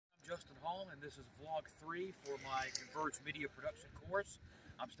Justin Hall, and this is vlog 3 for my Converge Media Production course.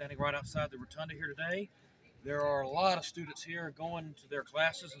 I'm standing right outside the rotunda here today. There are a lot of students here going to their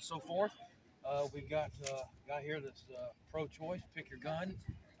classes and so forth. We've got a guy here that's pro-choice, pick your gun,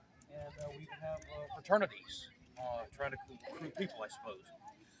 and we have fraternities trying to recruit people, I suppose.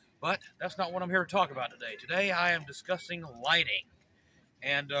 But that's not what I'm here to talk about today. Today I am discussing lighting.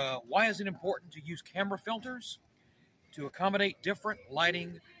 And why is it important to use camera filters? To accommodate different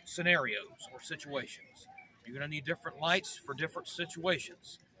lighting scenarios or situations. You're going to need different lights for different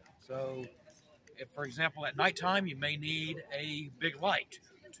situations. So, if, for example, at nighttime, you may need a big light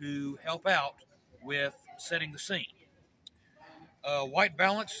to help out with setting the scene. White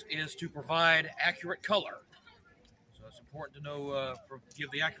balance is to provide accurate color. So it's important to know,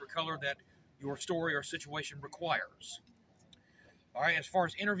 give the accurate color that your story or situation requires. All right, as far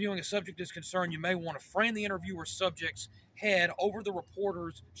as interviewing a subject is concerned, you may want to frame the interviewer subject's head over the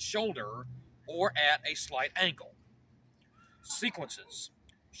reporter's shoulder or at a slight angle. Sequences.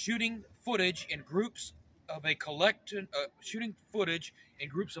 Shooting footage in groups of a collection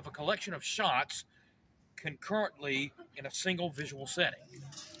of shots concurrently in a single visual setting.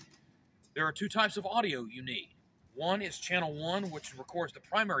 There are two types of audio you need. One is channel 1, which records the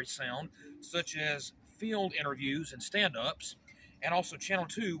primary sound, such as field interviews and stand-ups, and also channel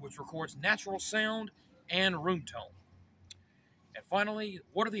 2, which records natural sound and room tone. And finally,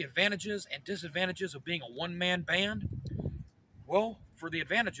 what are the advantages and disadvantages of being a one-man band? Well, for the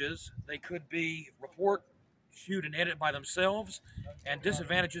advantages, they could be report, shoot, and edit by themselves, and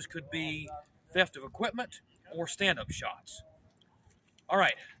disadvantages could be theft of equipment or stand-up shots. All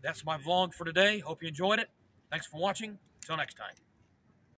right, that's my vlog for today. Hope you enjoyed it. Thanks for watching. Until next time.